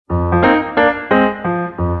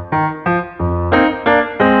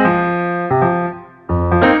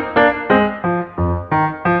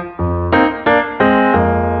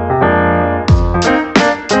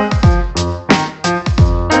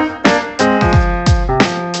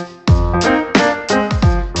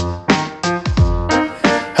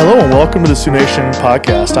Welcome to the Sioux Nation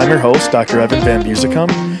podcast. I'm your host, Dr. Evan Van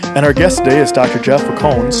Busekum, and our guest today is Dr. Jeff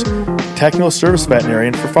Okones, Technical Service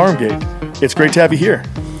Veterinarian for Pharmgate. It's great to have you here.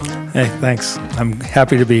 Hey, thanks. I'm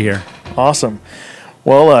happy to be here. Awesome.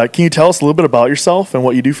 Well, can you tell us a little bit about yourself and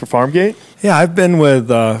what you do for Pharmgate? Yeah, I've been with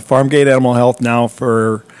Pharmgate Animal Health now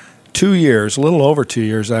for 2 years, a little over 2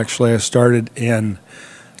 years actually. I started in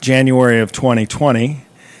January of 2020.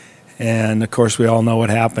 And, of course, we all know what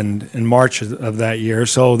happened in March of that year.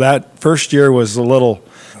 So that first year was a little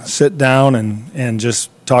sit down and just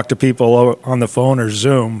talk to people on the phone or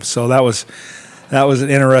Zoom. So that was an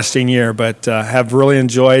interesting year, but have really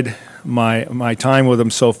enjoyed my time with them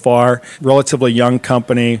so far. Relatively young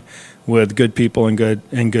company with good people and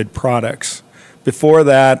good products. Before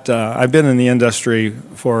that, I've been in the industry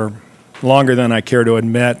for longer than I care to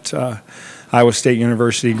admit. Iowa State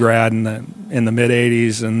University grad in the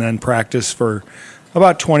mid-'80s, and then practiced for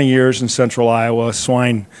about 20 years in central Iowa.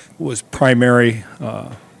 Swine was primary,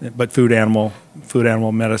 but food animal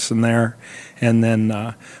medicine there, and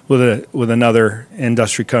then with another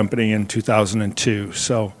industry company in 2002.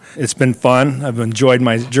 So it's been fun. I've enjoyed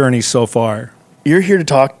my journey so far. You're here to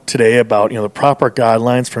talk today about the proper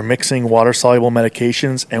guidelines for mixing water-soluble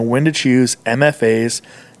medications and when to choose MFAs,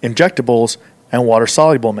 injectables, and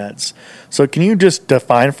water-soluble meds. So can you just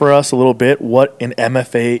define for us a little bit what an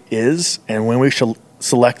MFA is and when we should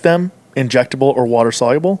select them, injectable or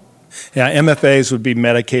water-soluble? Yeah, MFAs would be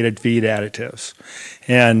medicated feed additives.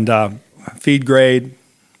 And feed grade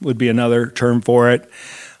would be another term for it,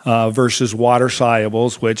 versus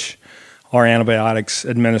water-solubles, which are antibiotics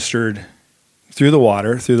administered through the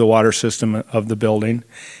water system of the building.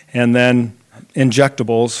 And then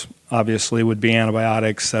injectables obviously would be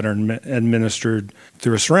antibiotics that are administered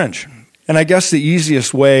through a syringe. And I guess the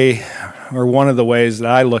easiest way, or one of the ways that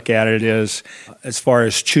I look at it, is as far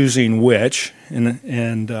as choosing which,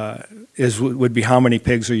 would be how many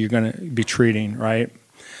pigs are you going to be treating, right?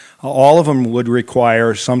 All of them would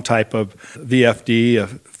require some type of VFD,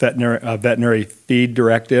 a veterinary feed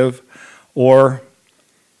directive, or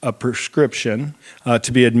a prescription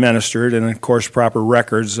to be administered, and of course proper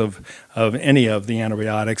records of any of the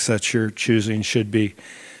antibiotics that you're choosing should be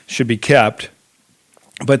kept.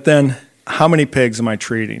 But then, how many pigs am I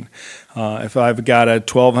treating? If I've got a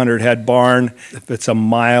 1,200 head barn, if it's a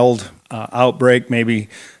mild outbreak, maybe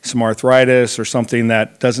some arthritis or something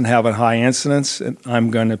that doesn't have a high incidence, I'm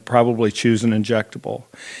going to probably choose an injectable.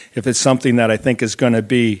 If it's something that I think is going to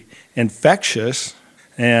be infectious,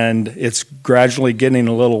 and it's gradually getting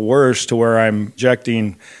a little worse to where I'm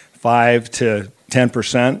injecting 5 to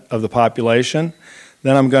 10% of the population,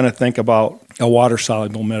 then I'm going to think about a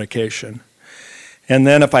water-soluble medication. And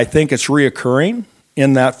then if I think it's reoccurring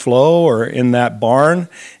in that flow or in that barn,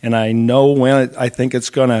 and I know when I think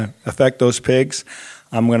it's going to affect those pigs,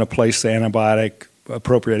 I'm going to place the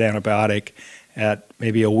appropriate antibiotic at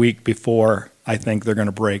maybe a week before I think they're going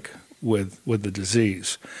to break with the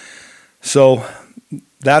disease. So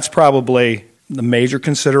that's probably the major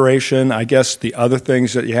consideration. I guess the other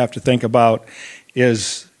things that you have to think about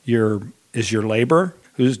is your labor,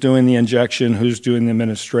 who's doing the injection, who's doing the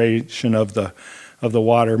administration of the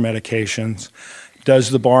water medications.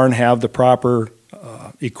 Does the barn have the proper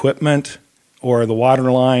equipment or the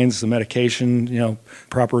water lines, the medication,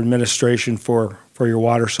 proper administration for your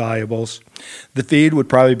water solubles? The feed would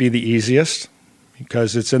probably be the easiest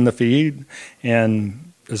because it's in the feed, and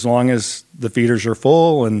as long as the feeders are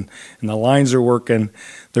full and the lines are working,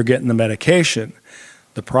 they're getting the medication.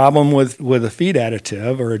 The problem with a feed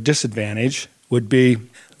additive, or a disadvantage, would be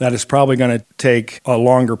that it's probably going to take a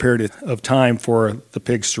longer period of time for the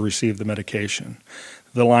pigs to receive the medication.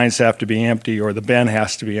 The lines have to be empty, or the bin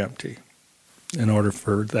has to be empty in order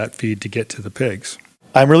for that feed to get to the pigs.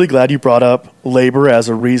 I'm really glad you brought up labor as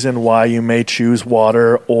a reason why you may choose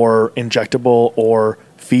water or injectable or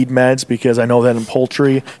feed meds, because I know that in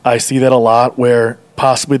poultry, I see that a lot where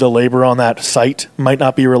possibly the labor on that site might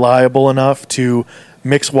not be reliable enough to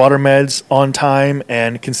mix water meds on time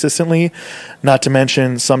and consistently. Not to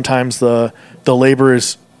mention sometimes the labor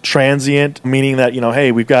is transient, meaning that,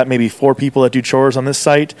 hey, we've got maybe 4 people that do chores on this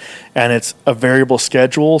site and it's a variable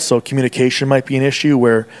schedule, so communication might be an issue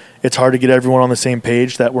where it's hard to get everyone on the same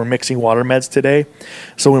page that we're mixing water meds today.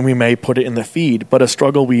 So when we may put it in the feed. But a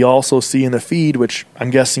struggle we also see in the feed, which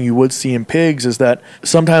I'm guessing you would see in pigs, is that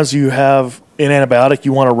sometimes you have an antibiotic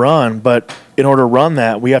you want to run, but in order to run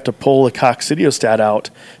that, we have to pull the coccidiostat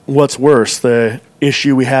out. What's worse, the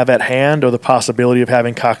issue we have at hand or the possibility of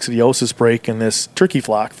having coccidiosis break in this turkey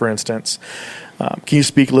flock, for instance? Can you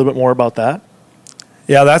speak a little bit more about that?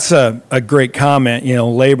 Yeah, that's a great comment.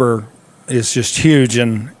 Labor is just huge,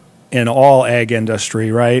 and in all ag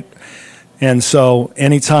industry, right? And so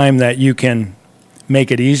anytime that you can make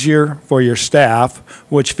it easier for your staff,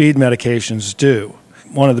 which feed medications do.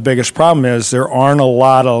 One of the biggest problems is there aren't a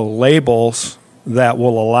lot of labels that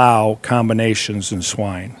will allow combinations in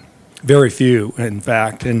swine. Very few, in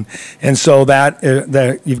fact. And so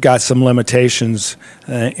that you've got some limitations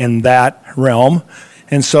in that realm.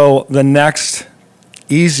 And so the next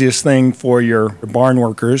easiest thing for your barn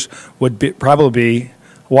workers would probably be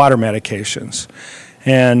water medications.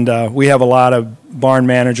 And we have a lot of barn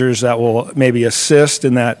managers that will maybe assist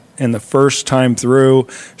in that in the first time through,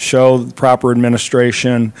 show proper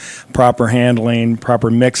administration, proper handling, proper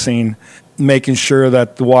mixing, making sure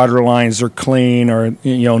that the water lines are clean, or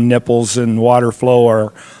nipples and water flow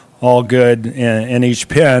are all good in each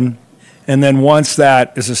pen. And then once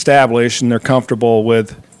that is established and they're comfortable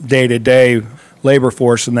with day-to-day labor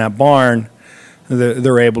force in that barn,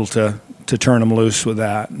 they're able to turn them loose with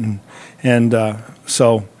that.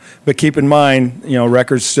 But keep in mind,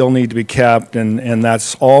 records still need to be kept, and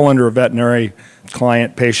that's all under a veterinary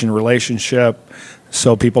client-patient relationship,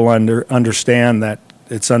 so people understand that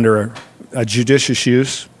it's under a judicious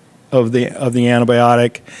use of the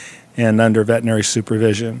antibiotic and under veterinary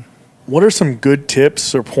supervision. What are some good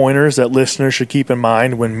tips or pointers that listeners should keep in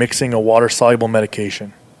mind when mixing a water-soluble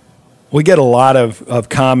medication? We get a lot of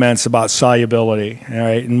comments about solubility, all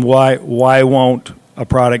right, and why won't a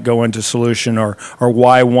product go into solution, or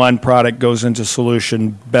why one product goes into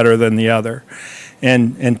solution better than the other.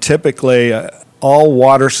 And typically, all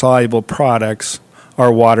water-soluble products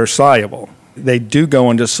are water-soluble. They do go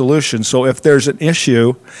into solution. So if there's an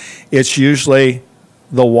issue, it's usually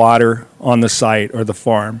the water on the site or the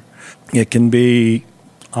farm. It can be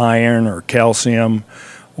iron or calcium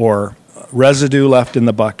or residue left in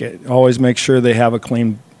the bucket. Always make sure they have a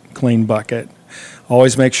clean bucket.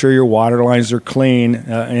 Always make sure your water lines are clean.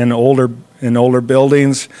 In older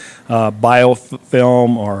buildings,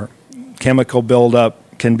 biofilm or chemical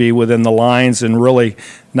buildup can be within the lines and really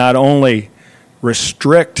not only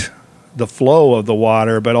restrict the flow of the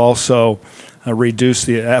water, but also reduce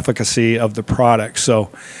the efficacy of the product. So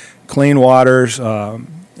clean waters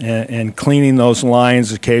and cleaning those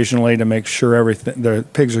lines occasionally to make sure the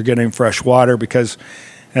pigs are getting fresh water, because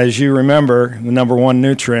as you remember, the number one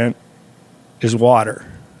nutrient is water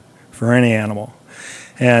for any animal.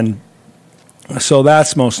 And so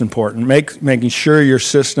that's most important, making sure your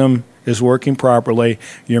system is working properly.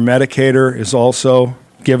 Your medicator is also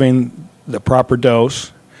giving the proper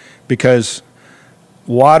dose, because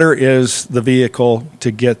water is the vehicle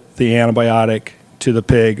to get the antibiotic to the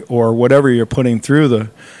pig, or whatever you're putting through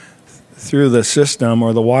the system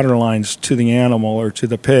or the water lines to the animal or to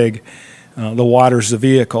the pig. The water's the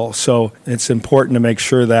vehicle. So it's important to make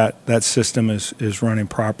sure that that system is running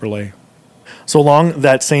properly. So along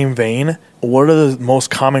that same vein, what are the most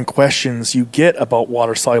common questions you get about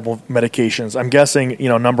water-soluble medications? I'm guessing,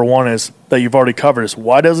 number one is that you've already covered is,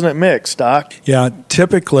 why doesn't it mix, Doc? Yeah,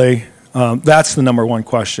 typically that's the number one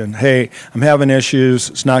question. Hey, I'm having issues.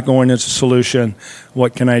 It's not going into solution.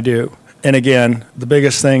 What can I do? And again, the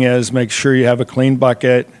biggest thing is make sure you have a clean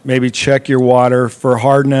bucket. Maybe check your water for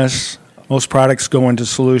hardness. Most products go into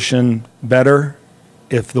solution better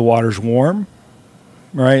if the water's warm,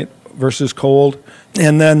 right, versus cold.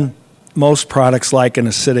 And then most products like an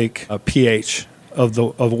acidic pH of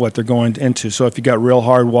what they're going into. So if you got real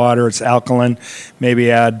hard water, it's alkaline,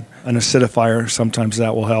 maybe add an acidifier. Sometimes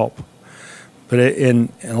that will help. But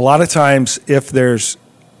in a lot of times, if they're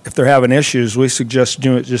having issues, we suggest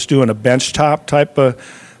just doing a benchtop type of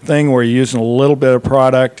thing where you're using a little bit of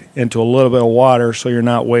product into a little bit of water, so you're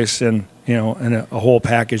not wasting in a whole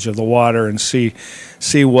package of the water, and see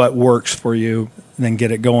what works for you, and then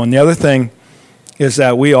get it going. The other thing is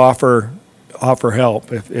that we offer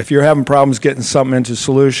help. If you're having problems getting something into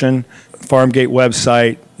solution, Pharmgate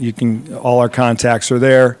website, all our contacts are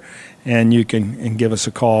there, and you can give us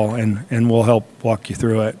a call, and we'll help walk you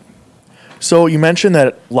through it. So you mentioned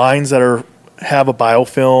that lines that have a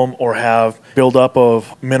biofilm or have buildup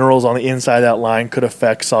of minerals on the inside of that line could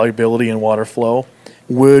affect solubility and water flow.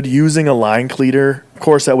 Would using a line cleaner, of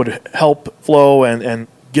course, that would help flow and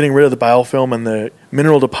getting rid of the biofilm and the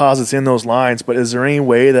mineral deposits in those lines, but is there any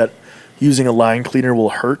way that using a line cleaner will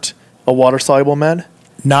hurt a water-soluble med?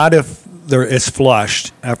 Not if it's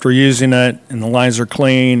flushed. After using it and the lines are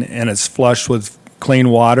clean and it's flushed with clean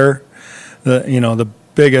water, the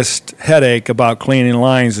biggest headache about cleaning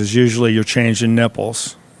lines is usually you're changing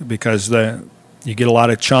nipples, because you get a lot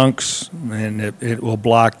of chunks and it will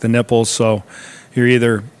block the nipples. So you're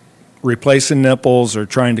either replacing nipples or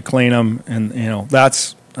trying to clean them, and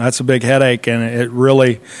that's That's a big headache, and it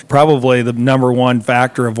really probably the number one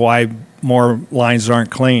factor of why more lines aren't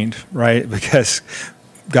cleaned, right? Because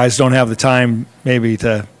guys don't have the time maybe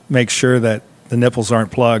to make sure that the nipples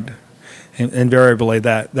aren't plugged. Invariably,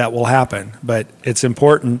 that will happen, but it's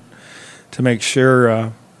important to make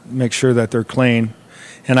sure that they're clean.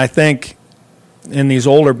 And I think in these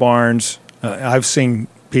older barns, I've seen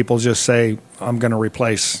people just say, "I'm going to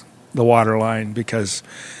replace the water line because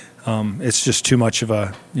it's just too much of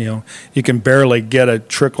a you can barely get a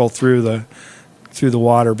trickle through the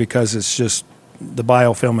water because it's just the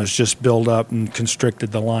biofilm has just built up and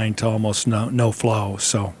constricted the line to almost no flow."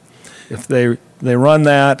 So if they run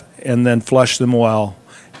that and then flush them well,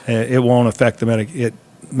 it won't affect the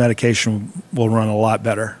medication will run a lot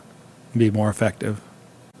better and be more effective.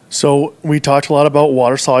 So we talked a lot about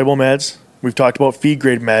water-soluble meds. We've talked about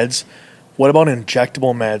feed-grade meds. What about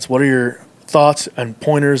injectable meds? What are your thoughts and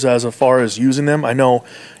pointers as far as using them? I know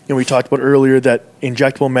we talked about earlier that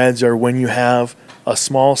injectable meds are when you have a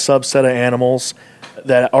small subset of animals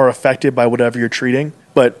that are affected by whatever you're treating.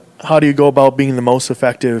 But how do you go about being the most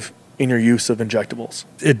effective in your use of injectables?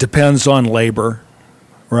 It depends on labor,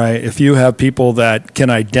 right? If you have people that can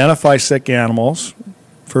identify sick animals,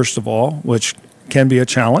 first of all, which can be a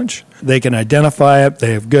challenge. They can identify it.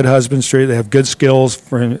 They have good husbandry. They have good skills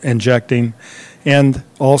for injecting. And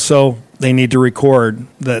also, they need to record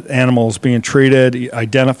that animal is being treated,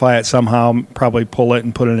 identify it somehow, probably pull it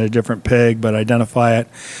and put it in a different pig, but identify it,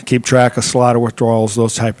 keep track of slaughter withdrawals,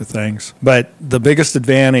 those type of things. But the biggest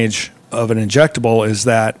advantage of an injectable is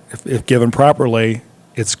that if given properly,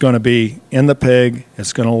 it's going to be in the pig.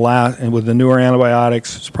 It's going to last, and with the newer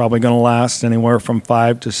antibiotics, it's probably going to last anywhere from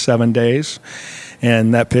 5 to 7 days,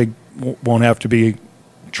 and that pig won't have to be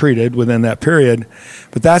treated within that period.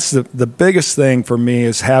 But that's the biggest thing for me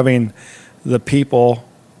is having the people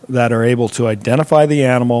that are able to identify the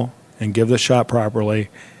animal and give the shot properly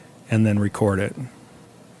and then record it.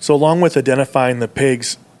 So along with identifying the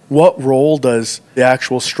pigs, what role does the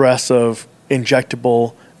actual stress of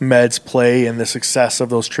injectable meds play in the success of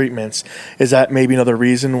those treatments? Is that maybe another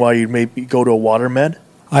reason why you'd maybe go to a water med?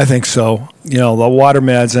 I think so. The water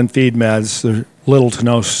meds and feed meds, there's little to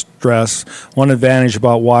no stress. One advantage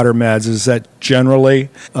about water meds is that generally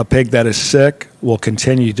a pig that is sick will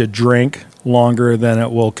continue to drink longer than it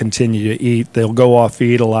will continue to eat. They'll go off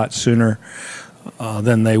feed a lot sooner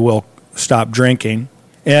than they will stop drinking.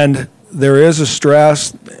 And there is a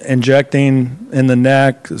stress injecting in the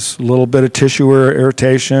neck, there's a little bit of tissue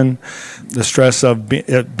irritation, the stress of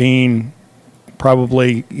it being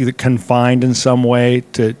probably either confined in some way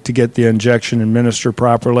to get the injection administered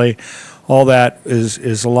properly. All that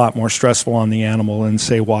is a lot more stressful on the animal than,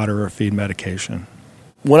 say, water or feed medication.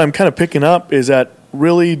 What I'm kind of picking up is that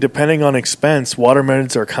really, depending on expense, water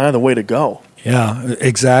meds are kind of the way to go. Yeah,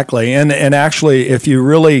 exactly. And actually, if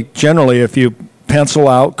you pencil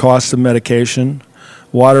out cost of medication,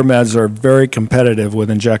 water meds are very competitive with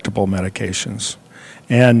injectable medications.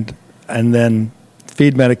 And then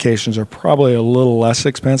feed medications are probably a little less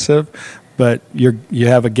expensive, but you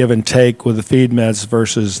have a give and take with the feed meds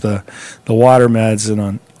versus the water meds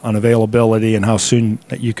and on availability and how soon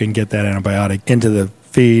that you can get that antibiotic into the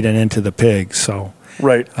feed and into the pig. So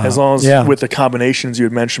right, as long as with the combinations you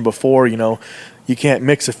had mentioned before, you can't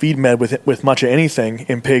mix a feed med with much of anything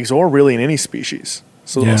in pigs or really in any species.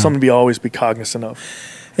 So something to always be cognizant of.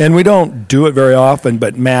 And we don't do it very often,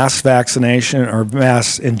 but mass vaccination or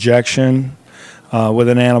mass injection with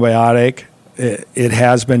an antibiotic, it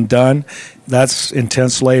has been done. That's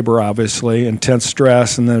intense labor, obviously, intense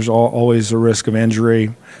stress, and there's always a risk of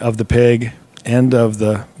injury of the pig and of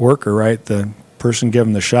the worker, right, the person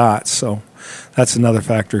given the shot. So that's another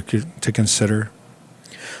factor to consider.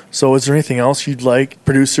 So is there anything else you'd like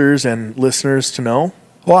producers and listeners to know?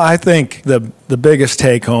 Well, I think the biggest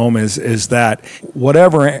take-home is that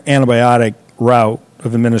whatever antibiotic route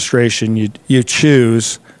of administration you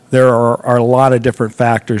choose, there are a lot of different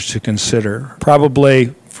factors to consider.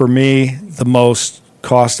 Probably, for me, the most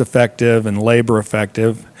cost-effective and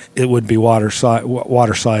labor-effective, it would be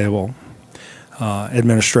water-soluble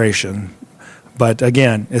administration. But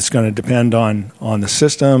again, it's going to depend on the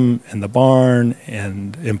system and the barn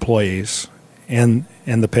and employees and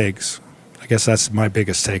the pigs. I guess that's my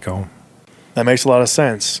biggest take-home. That makes a lot of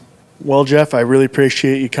sense. Well, Jeff, I really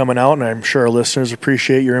appreciate you coming out, and I'm sure our listeners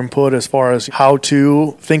appreciate your input as far as how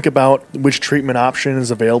to think about which treatment option is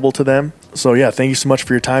available to them. So, thank you so much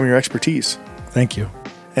for your time and your expertise. Thank you.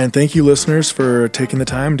 And thank you, listeners, for taking the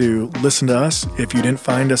time to listen to us. If you didn't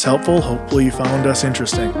find us helpful, hopefully you found us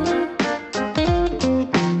interesting.